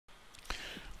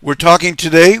We're talking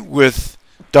today with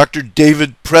Dr.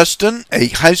 David Preston, a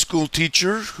high school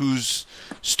teacher whose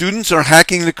students are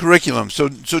hacking the curriculum. So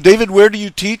David, where do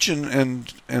you teach,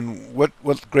 and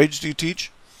what grades do you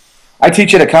teach? I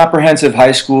teach at a comprehensive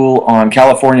high school on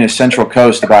California's Central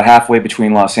Coast, about halfway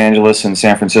between Los Angeles and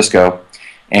San Francisco.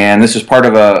 And this is part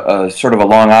of a sort of a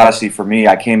long odyssey for me.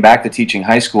 I came back to teaching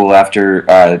high school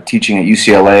after teaching at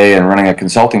UCLA and running a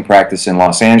consulting practice in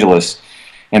Los Angeles.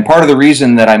 And part of the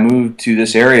reason that I moved to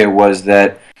this area was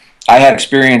that I had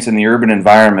experience in the urban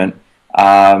environment, but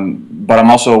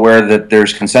I'm also aware that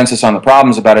there's consensus on the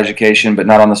problems about education, but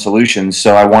not on the solutions,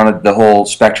 so I wanted the whole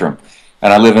spectrum.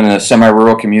 And I live in a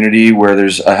semi-rural community where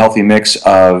there's a healthy mix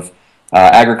of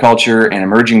agriculture and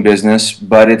emerging business,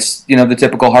 but it's, you know, the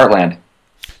typical heartland.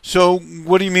 So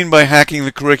what do you mean by hacking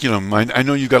the curriculum? I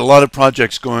know you've got a lot of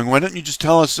projects going. Why don't you just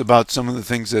tell us about some of the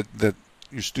things that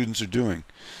your students are doing?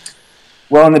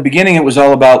 Well, in the beginning, it was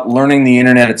all about learning the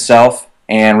internet itself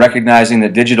and recognizing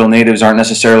that digital natives aren't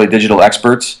necessarily digital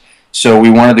experts. So we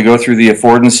wanted to go through the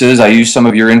affordances. I used some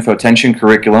of your infotension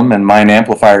curriculum and Mind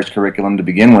Amplifier's curriculum to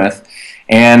begin with.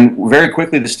 And very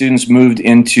quickly, the students moved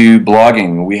into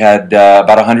blogging. We had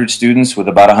about 100 students with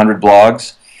about 100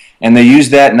 blogs. And they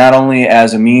used that not only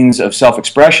as a means of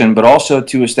self-expression, but also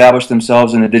to establish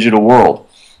themselves in the digital world.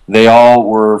 They all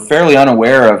were fairly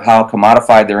unaware of how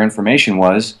commodified their information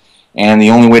was. And the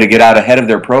only way to get out ahead of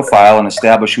their profile and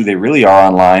establish who they really are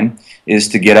online is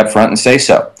to get up front and say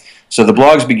so. So the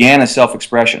blogs began as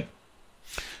self-expression.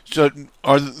 So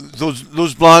are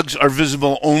those blogs are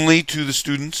visible only to the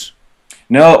students?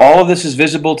 No, all of this is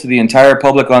visible to the entire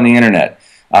public on the internet.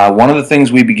 One of the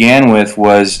things we began with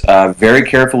was very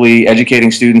carefully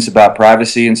educating students about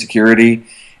privacy and security,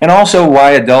 and also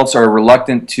why adults are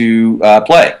reluctant to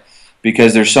play.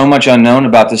 Because there's so much unknown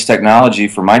about this technology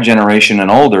for my generation and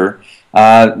older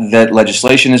that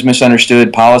legislation is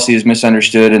misunderstood, policy is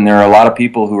misunderstood, and there are a lot of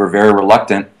people who are very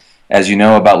reluctant, as you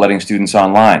know, about letting students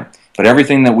online. But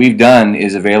everything that we've done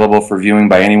is available for viewing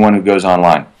by anyone who goes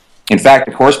online. In fact,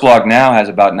 the course blog now has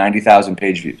about 90,000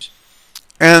 page views.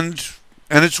 And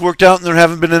it's worked out and there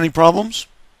haven't been any problems?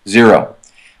 Zero.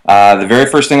 The very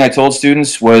first thing I told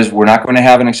students was we're not going to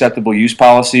have an acceptable use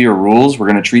policy or rules. We're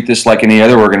going to treat this like any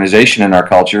other organization in our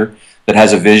culture that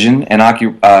has a vision and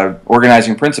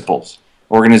organizing principles,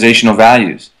 organizational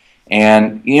values.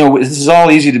 And, you know, this is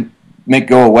all easy to make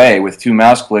go away with 2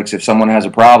 mouse clicks if someone has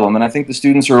a problem, and I think the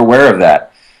students are aware of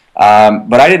that.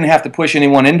 But I didn't have to push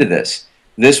anyone into this.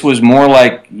 This was more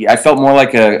like, I felt more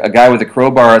like a guy with a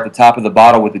crowbar at the top of the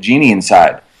bottle with a genie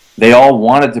inside. They all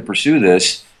wanted to pursue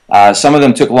this. Some of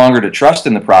them took longer to trust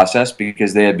in the process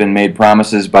because they had been made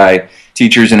promises by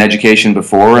teachers in education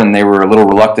before, and they were a little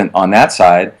reluctant on that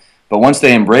side. But once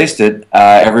they embraced it,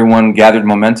 everyone gathered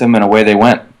momentum and away they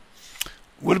went.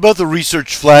 What about the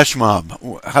research flash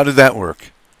mob? How did that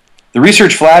work? The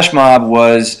research flash mob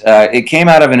was, it came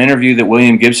out of an interview that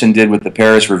William Gibson did with the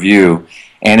Paris Review.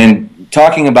 And in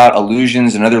talking about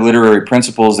illusions and other literary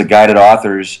principles that guided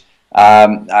authors,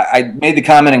 I made the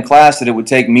comment in class that it would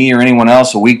take me or anyone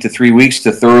else a week to 3 weeks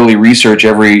to thoroughly research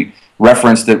every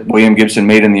reference that William Gibson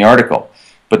made in the article.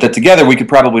 But that together we could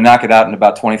probably knock it out in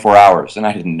about 24 hours. And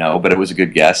I didn't know, but it was a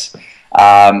good guess.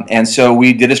 And so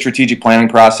we did a strategic planning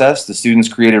process. The students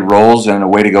created roles and a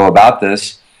way to go about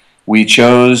this. We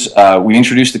introduced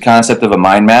the concept of a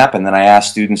mind map, and then I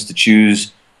asked students to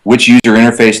choose which user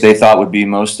interface they thought would be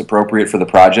most appropriate for the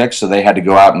project, so they had to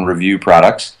go out and review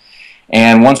products.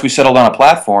 And once we settled on a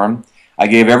platform, I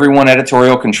gave everyone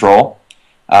editorial control.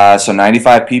 So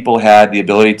 95 people had the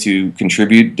ability to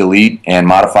contribute, delete, and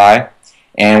modify.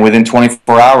 And within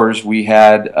 24 hours, we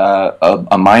had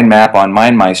a mind map on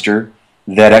MindMeister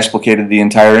that explicated the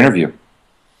entire interview.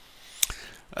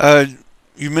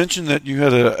 You mentioned that you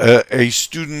had a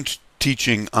student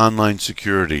teaching online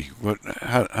security.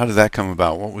 How did that come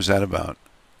about? What was that about?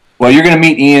 Well, you're going to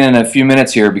meet Ian in a few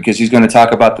minutes here because he's going to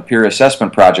talk about the peer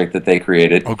assessment project that they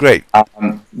created. Oh, great.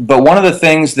 But one of the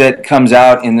things that comes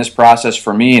out in this process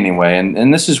for me anyway,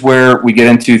 and this is where we get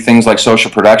into things like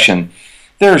social production,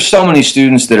 there are so many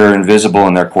students that are invisible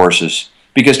in their courses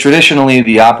because traditionally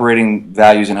the operating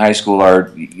values in high school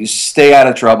are you stay out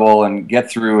of trouble and get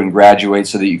through and graduate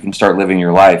so that you can start living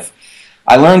your life.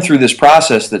 I learned through this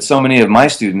process that so many of my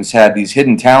students had these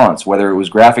hidden talents, whether it was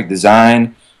graphic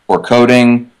design or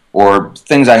coding or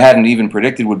things I hadn't even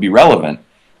predicted would be relevant.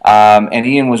 And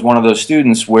Ian was one of those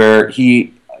students where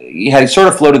he had sort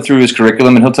of floated through his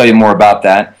curriculum, and he'll tell you more about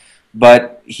that.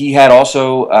 But he had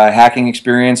also hacking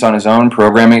experience on his own,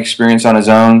 programming experience on his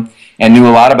own, and knew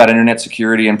a lot about internet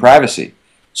security and privacy.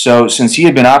 So since he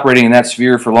had been operating in that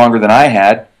sphere for longer than I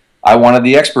had, I wanted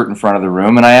the expert in front of the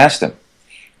room, and I asked him.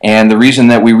 And the reason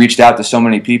that we reached out to so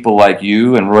many people like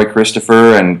you and Roy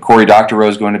Christopher and Corey Doctorow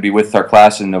is going to be with our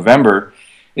class in November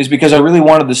is because I really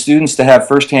wanted the students to have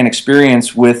firsthand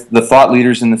experience with the thought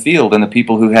leaders in the field and the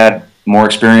people who had more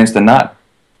experience than not.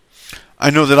 I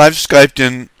know that I've Skyped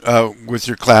in with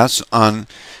your class on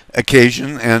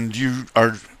occasion, and you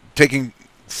are taking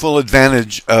full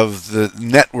advantage of the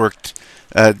networked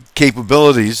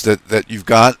capabilities that you've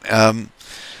got.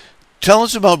 Tell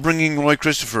us about bringing Roy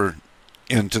Christopher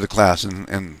into the class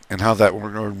and how that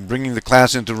worked, or bringing the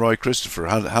class into Roy Christopher.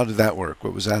 How did that work?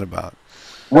 What was that about?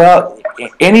 Well,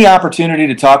 any opportunity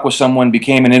to talk with someone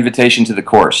became an invitation to the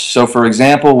course. So, for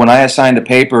example, when I assigned a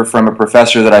paper from a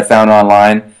professor that I found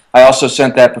online, I also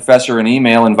sent that professor an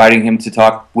email inviting him to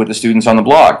talk with the students on the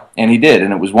blog, and he did,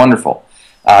 and it was wonderful.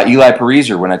 Eli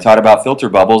Pariser, when I taught about filter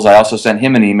bubbles, I also sent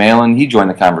him an email, and he joined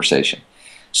the conversation.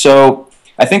 So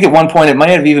I think at one point it might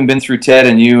have even been through Ted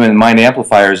and you and Mind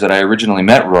Amplifiers that I originally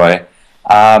met Roy,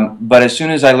 but as soon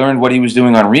as I learned what he was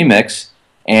doing on Remix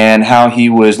and how he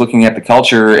was looking at the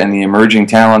culture and the emerging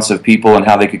talents of people and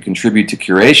how they could contribute to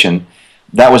curation,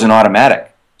 that was an automatic.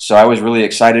 So I was really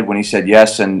excited when he said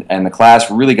yes, and the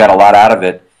class really got a lot out of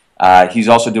it. He's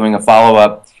also doing a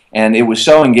follow-up, and it was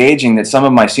so engaging that some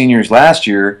of my seniors last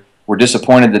year were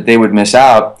disappointed that they would miss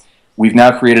out. We've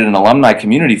now created an alumni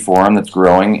community forum that's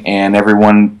growing, and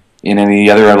everyone in any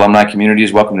other alumni community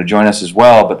is welcome to join us as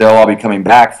well, but they'll all be coming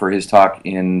back for his talk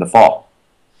in the fall.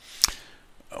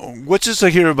 What's this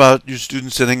I hear about your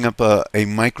students setting up a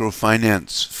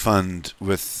microfinance fund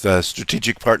with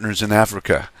strategic partners in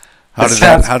Africa? How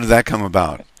did that come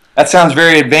about? That sounds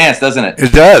very advanced, doesn't it?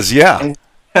 It does, yeah.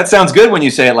 That sounds good when you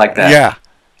say it like that.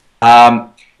 Yeah.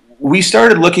 We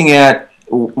started looking at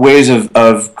ways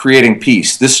of creating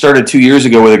peace. This started 2 years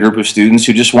ago with a group of students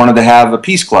who just wanted to have a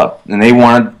peace club, and they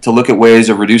wanted to look at ways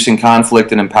of reducing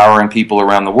conflict and empowering people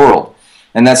around the world.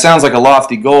 And that sounds like a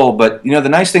lofty goal, but you know, the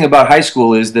nice thing about high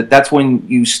school is that that's when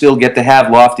you still get to have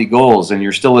lofty goals, and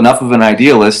you're still enough of an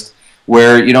idealist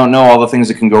where you don't know all the things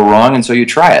that can go wrong, and so you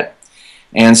try it.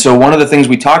 And so one of the things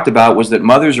we talked about was that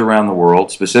mothers around the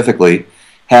world, specifically,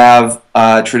 have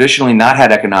traditionally not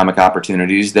had economic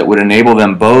opportunities that would enable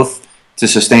them both to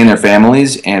sustain their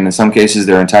families and in some cases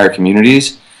their entire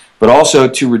communities, but also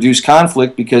to reduce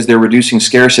conflict because they're reducing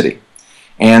scarcity.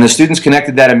 And the students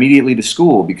connected that immediately to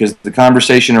school because the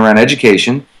conversation around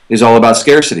education is all about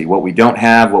scarcity, what we don't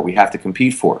have, what we have to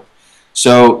compete for.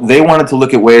 So they wanted to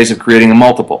look at ways of creating a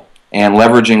multiple and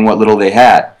leveraging what little they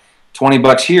had.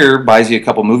 $20 here buys you a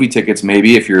couple movie tickets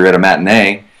maybe if you're at a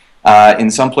matinee. In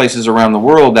some places around the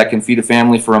world that can feed a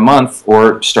family for a month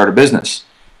or start a business.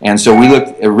 And so we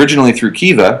looked originally through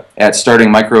Kiva at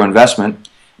starting micro investment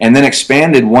and then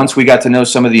expanded once we got to know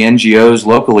some of the NGOs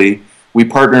locally. We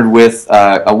partnered with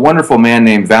a wonderful man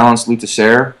named Valence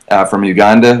Lutaser from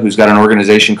Uganda who's got an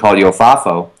organization called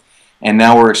Yofafo, and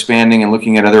now we're expanding and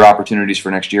looking at other opportunities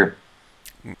for next year.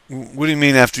 What do you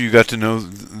mean after you got to know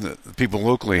the people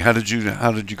locally? How did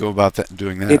you go about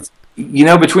doing that? You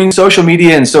know, between social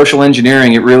media and social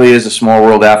engineering, it really is a small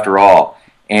world after all.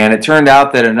 And it turned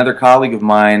out that another colleague of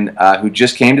mine who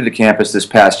just came to the campus this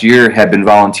past year had been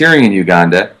volunteering in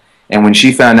Uganda. And when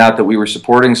she found out that we were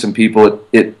supporting some people,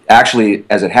 it actually,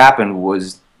 as it happened,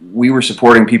 was we were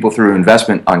supporting people through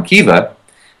investment on Kiva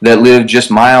that lived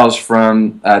just miles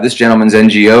from this gentleman's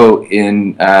NGO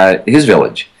in his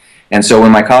village. And so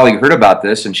when my colleague heard about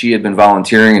this, and she had been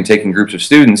volunteering and taking groups of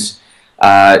students,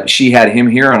 she had him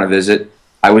here on a visit.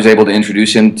 I was able to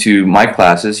introduce him to my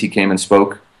classes. He came and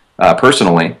spoke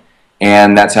personally,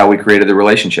 and that's how we created the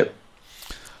relationship.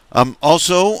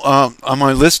 Also, on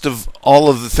my list of all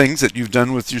of the things that you've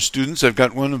done with your students, I've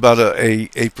got one about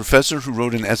a professor who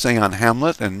wrote an essay on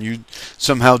Hamlet, and you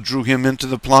somehow drew him into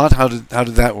the plot. How did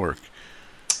that work?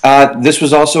 This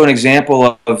was also an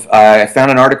example of, I found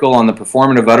an article on the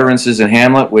performative utterances in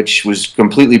Hamlet, which was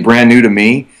completely brand new to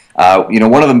me. You know,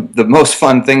 one of the most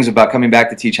fun things about coming back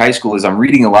to teach high school is I'm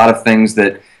reading a lot of things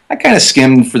that I kind of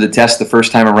skimmed for the test the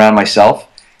first time around myself,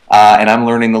 and I'm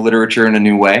learning the literature in a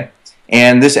new way.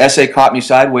 And this essay caught me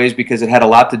sideways because it had a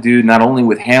lot to do not only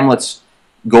with Hamlet's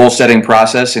goal-setting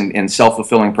process and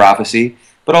self-fulfilling prophecy,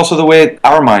 but also the way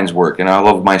our minds work. And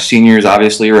all of my seniors,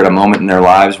 obviously, are at a moment in their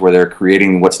lives where they're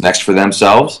creating what's next for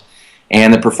themselves.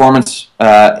 And the performance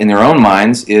in their own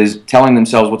minds is telling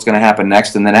themselves what's going to happen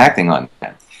next and then acting on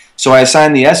it. So I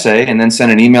assigned the essay and then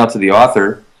sent an email to the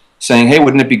author saying, hey,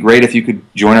 wouldn't it be great if you could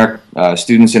join our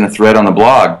students in a thread on the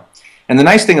blog? And the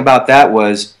nice thing about that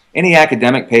was any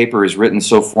academic paper is written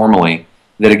so formally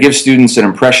that it gives students an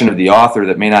impression of the author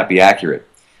that may not be accurate.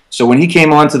 So when he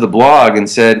came onto the blog and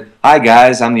said, hi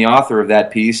guys, I'm the author of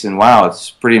that piece, and wow, it's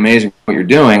pretty amazing what you're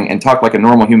doing, and talk like a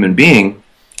normal human being,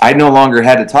 I no longer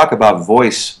had to talk about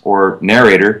voice or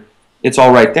narrator. It's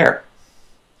all right there.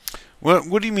 Well,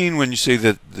 what do you mean when you say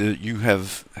that you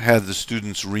have had the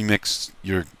students remix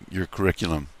your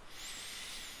curriculum?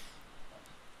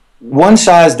 One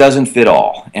size doesn't fit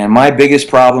all, and my biggest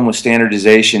problem with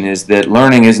standardization is that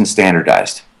learning isn't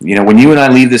standardized. You know, when you and I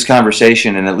leave this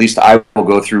conversation, and at least I will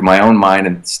go through my own mind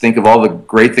and think of all the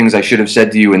great things I should have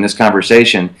said to you in this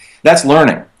conversation, that's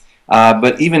learning.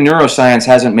 But even neuroscience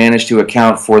hasn't managed to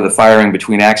account for the firing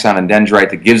between axon and dendrite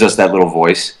that gives us that little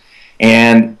voice,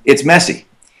 and it's messy.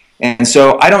 And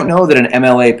so I don't know that an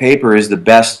MLA paper is the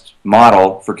best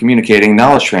model for communicating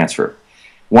knowledge transfer.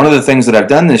 One of the things that I've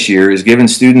done this year is given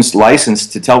students license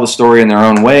to tell the story in their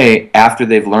own way after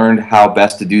they've learned how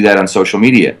best to do that on social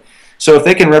media. So if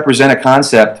they can represent a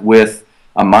concept with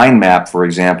a mind map, for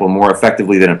example, more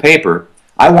effectively than a paper,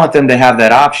 I want them to have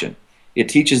that option. It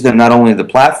teaches them not only the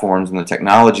platforms and the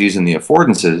technologies and the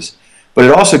affordances, but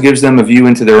it also gives them a view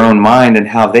into their own mind and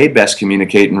how they best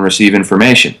communicate and receive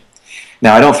information.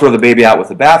 Now, I don't throw the baby out with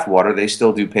the bathwater. They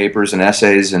still do papers and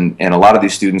essays, and a lot of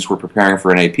these students were preparing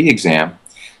for an AP exam.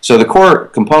 So the core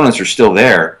components are still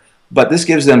there, but this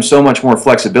gives them so much more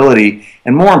flexibility,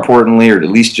 and more importantly, or at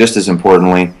least just as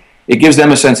importantly, it gives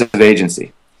them a sense of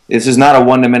agency. This is not a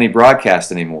one-to-many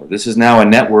broadcast anymore. This is now a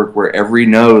network where every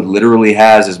node literally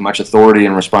has as much authority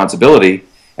and responsibility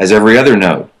as every other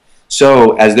node.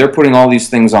 So as they're putting all these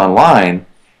things online,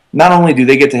 not only do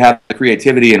they get to have the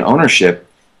creativity and ownership,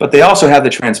 but they also have the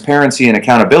transparency and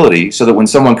accountability so that when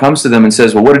someone comes to them and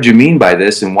says, well, what did you mean by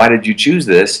this and why did you choose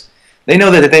this? They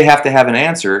know that they have to have an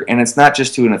answer, and it's not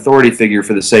just to an authority figure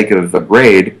for the sake of a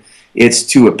grade, it's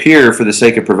to a peer for the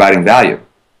sake of providing value.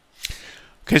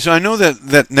 Okay, so I know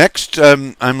that next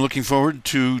I'm looking forward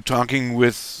to talking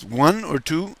with one or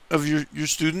two of your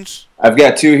students. I've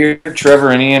got two here.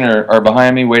 Trevor and Ian are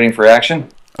behind me waiting for action.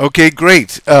 Okay,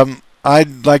 great.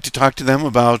 I'd like to talk to them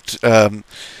about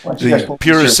the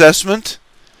peer assessment.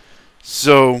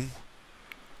 So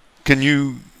can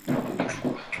you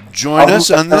join us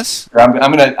on this? I'm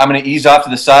gonna ease off to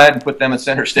the side and put them at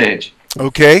center stage.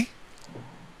 Okay.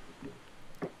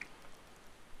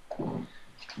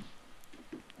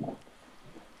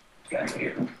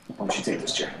 Here. Why don't you take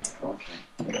this chair?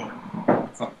 Okay.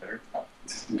 It's not fair.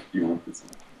 You want this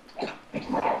one?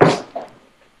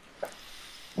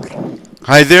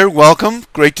 Hi there, welcome.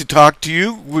 Great to talk to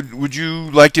you. Would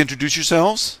you like to introduce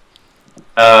yourselves?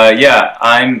 Yeah,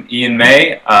 I'm Ian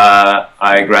May.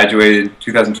 I graduated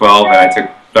 2012 and I took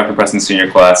Dr. Preston's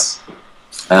senior class.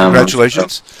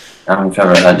 Congratulations. I'm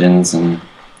Trevor Hudgens and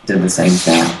did the same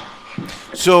thing.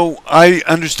 So I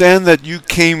understand that you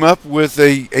came up with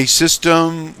a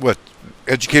system, what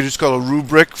educators call a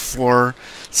rubric, for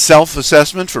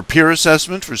self-assessment, for peer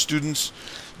assessment, for students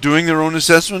doing their own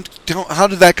assessment. How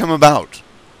did that come about,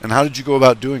 and how did you go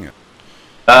about doing it?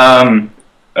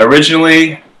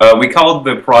 Originally, we called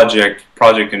the project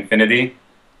Project Infinity.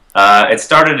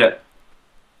 The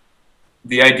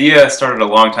idea started a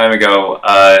long time ago.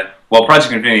 Well,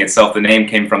 Project Infinity itself, the name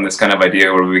came from this kind of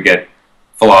idea where we would get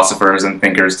philosophers and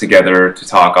thinkers together to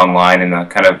talk online in a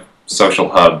kind of social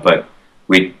hub, but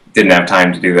we didn't have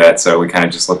time to do that, so we kind of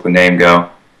just let the name go.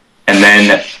 And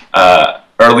then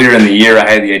earlier in the year, I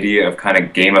had the idea of kind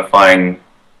of gamifying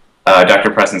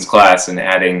Dr. Preston's class and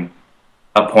adding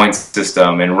a points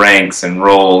system and ranks and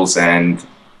roles and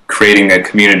creating a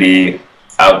community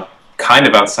kind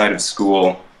of outside of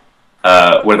school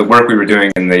where the work we were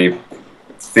doing and the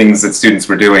things that students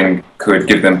were doing could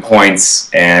give them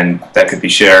points and that could be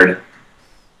shared.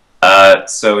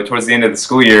 So towards the end of the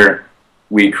school year,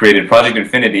 we created Project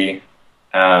Infinity,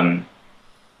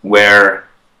 where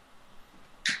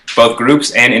both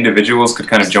groups and individuals could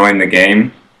kind of join the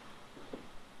game.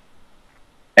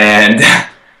 And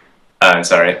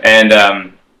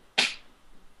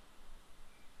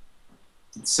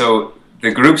so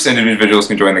the groups and individuals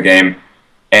can join the game,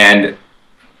 and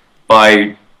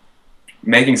by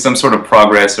making some sort of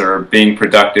progress or being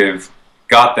productive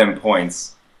got them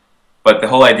points. But the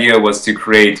whole idea was to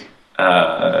create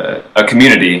a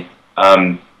community.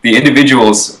 The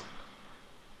individuals,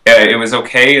 it was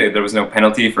okay. There was no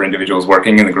penalty for individuals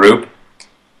working in the group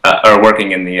or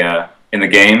working in the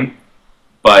game.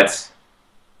 But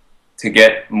to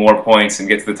get more points and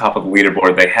get to the top of the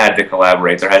leaderboard, they had to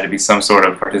collaborate. There had to be some sort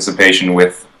of participation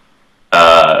with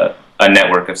a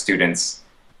network of students.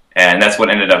 And that's what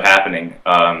ended up happening.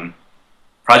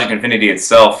 Project Infinity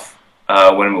itself,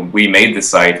 when we made the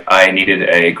site, I needed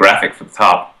a graphic for the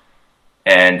top.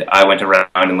 and I went around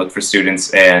and looked for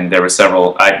students, and there were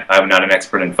several. I'm not an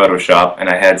expert in Photoshop, and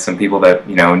I had some people that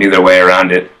knew their way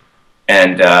around it,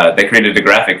 and they created a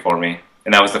graphic for me,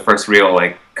 and that was the first real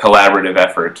collaborative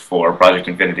effort for Project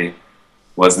Infinity,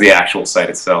 was the actual site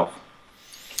itself.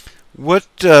 What?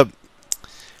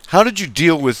 How did you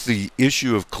deal with the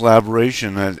issue of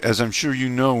collaboration? As I'm sure you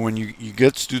know, when you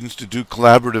get students to do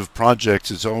collaborative projects,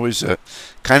 it's always a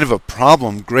kind of a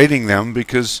problem grading them,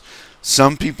 because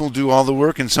some people do all the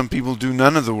work and some people do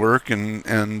none of the work,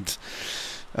 and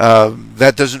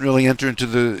that doesn't really enter into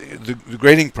the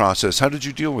grading process. How did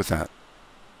you deal with that?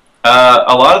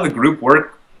 A lot of the group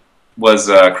work was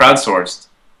crowdsourced.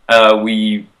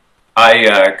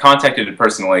 I contacted it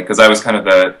personally because I was kind of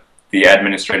the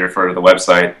administrator for the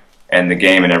website and the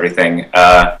game and everything.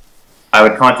 I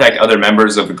would contact other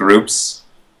members of the groups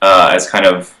as kind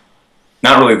of,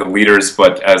 not really the leaders,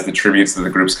 but as the tributes that the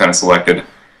groups kind of selected.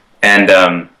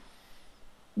 And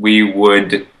we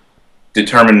would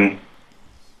determine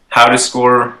how to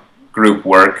score group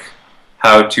work,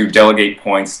 how to delegate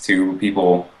points to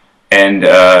people. And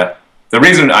the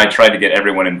reason I tried to get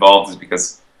everyone involved is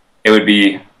because it would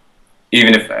be,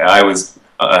 even if I was,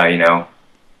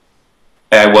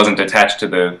 I wasn't attached to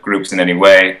the groups in any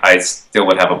way, I still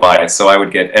would have a bias. So I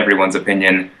would get everyone's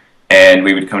opinion, and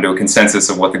we would come to a consensus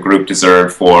of what the group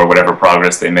deserved for whatever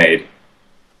progress they made.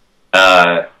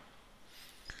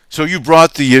 So you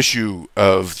brought the issue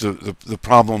of the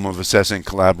problem of assessing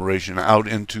collaboration out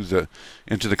into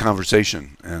the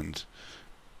conversation, and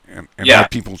Yeah.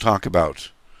 let people talk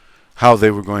about how they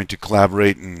were going to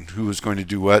collaborate and who was going to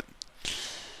do what.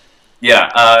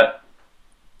 Yeah.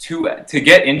 To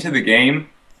get into the game,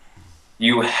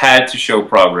 you had to show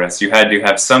progress. You had to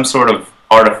have some sort of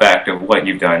artifact of what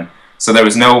you've done. So there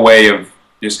was no way of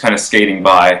just kind of skating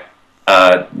by.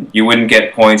 You wouldn't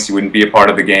get points. You wouldn't be a part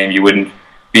of the game. You wouldn't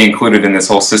be included in this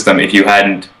whole system if you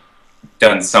hadn't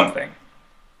done something.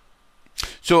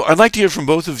 So I'd like to hear from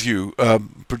both of you,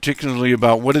 particularly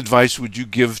about what advice would you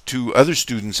give to other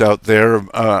students out there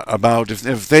about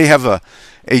if they have a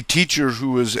teacher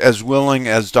who is as willing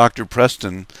as Dr.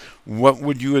 Preston, what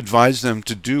would you advise them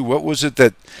to do? What was it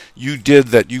that you did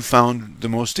that you found the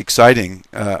most exciting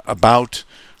about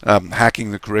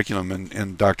hacking the curriculum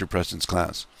in Dr. Preston's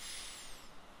class?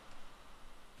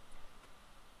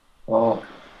 Well,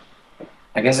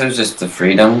 I guess it was just the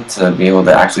freedom to be able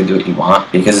to actually do what you want,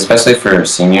 because especially for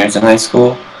seniors in high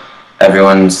school,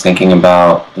 everyone's thinking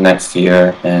about the next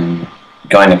year and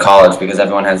going to college, because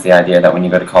everyone has the idea that when you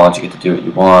go to college you get to do what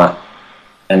you want.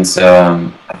 And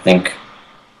so I think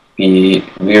we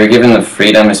were given the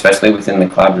freedom, especially within the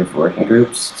collaborative working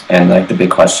groups and the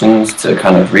big questions, to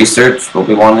kind of research what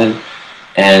we wanted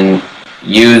and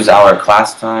use our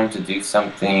class time to do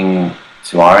something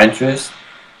to our interest,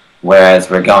 whereas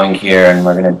we're going here and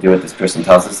we're going to do what this person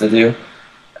tells us to do.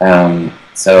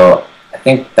 So I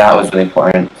think that was really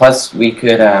important. Plus, we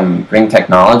could bring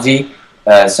technology.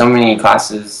 So many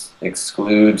classes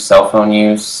exclude cell phone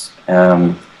use.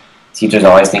 Teachers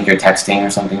always think you're texting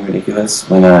or something ridiculous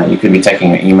when you could be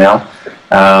checking your email.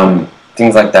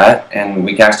 Things like that. And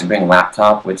we could actually bring a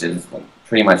laptop, which is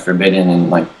pretty much forbidden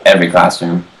in every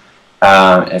classroom.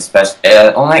 Especially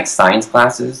only science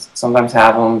classes sometimes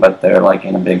have them, but they're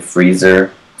in a big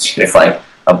freezer. It's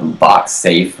a box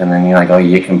safe, and then you're oh,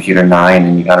 you get computer 9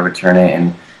 and you got to return it,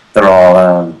 and they're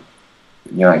all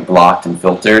blocked and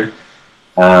filtered.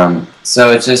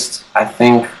 So it's just, I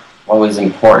think what was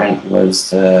important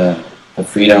was the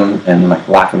freedom and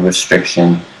lack of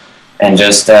restriction, and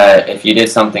just if you did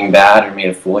something bad or made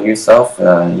a fool of yourself,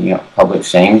 you got public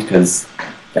shamed, because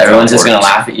everyone's just going to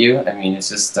laugh at you. I mean, it's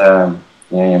just you're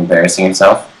embarrassing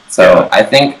yourself. So yeah. I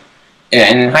think,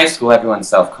 and in high school everyone's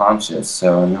self-conscious,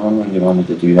 so no one really wanted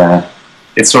to do that.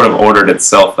 It sort of ordered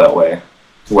itself that way,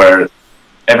 where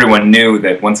everyone knew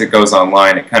that once it goes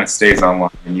online, it kind of stays online,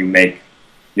 and you make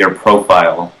your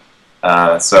profile.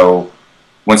 So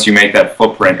once you make that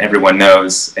footprint, everyone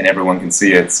knows and everyone can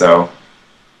see it. So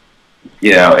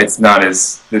it's not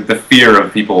as the fear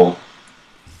of people,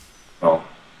 well,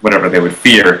 whatever they would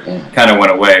fear, kind of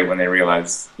went away when they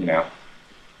realized,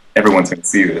 everyone's going to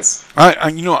see this.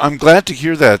 I'm glad to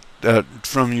hear that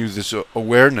from you, this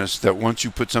awareness that once you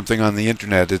put something on the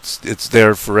internet, it's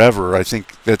there forever. I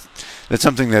think that's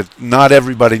something that not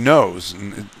everybody knows,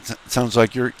 and it sounds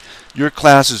like your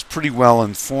class is pretty well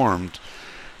informed.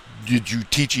 Did you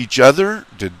teach each other?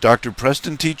 Did Dr.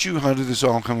 Preston teach you? How did this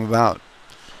all come about?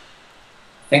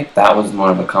 I think that was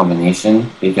more of a combination,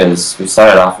 because we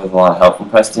started off with a lot of help from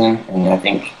Preston, and I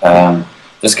think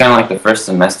just kind of the first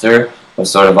semester was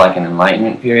sort of an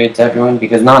enlightenment period to everyone,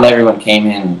 because not everyone came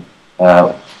in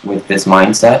with this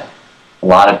mindset. a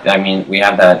lot of, I mean, we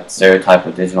have that stereotype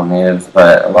of digital natives,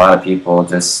 but a lot of people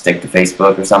just stick to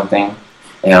Facebook or something.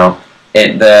 You know,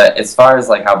 as far as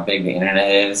like how big the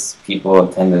internet is, people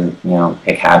tend to, you know,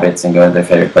 pick habits and go to their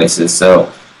favorite places.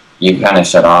 So you kind of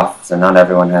shut off. So not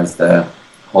everyone has the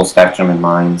whole spectrum in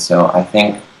mind. So I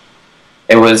think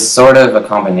it was sort of a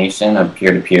combination of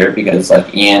peer-to-peer, because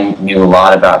like Ian knew a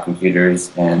lot about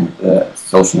computers and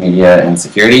social media and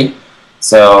security.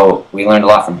 So we learned a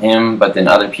lot from him, but then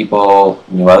other people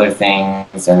knew other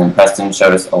things, and then Preston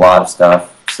showed us a lot of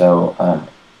stuff. So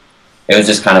it was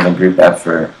just kind of a group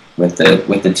effort with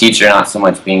the teacher not so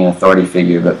much being an authority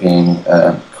figure, but being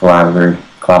a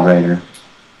collaborator.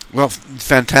 Well,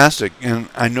 fantastic. And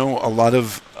I know a lot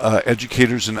of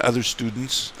educators and other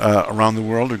students around the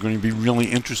world are going to be really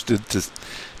interested to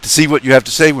see what you have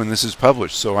to say when this is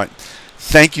published. So I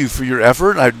thank you for your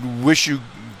effort. I wish you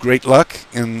great luck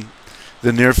in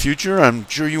the near future. I'm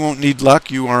sure you won't need luck.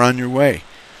 You are on your way.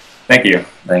 Thank you.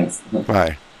 Thanks.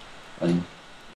 Bye. Bye.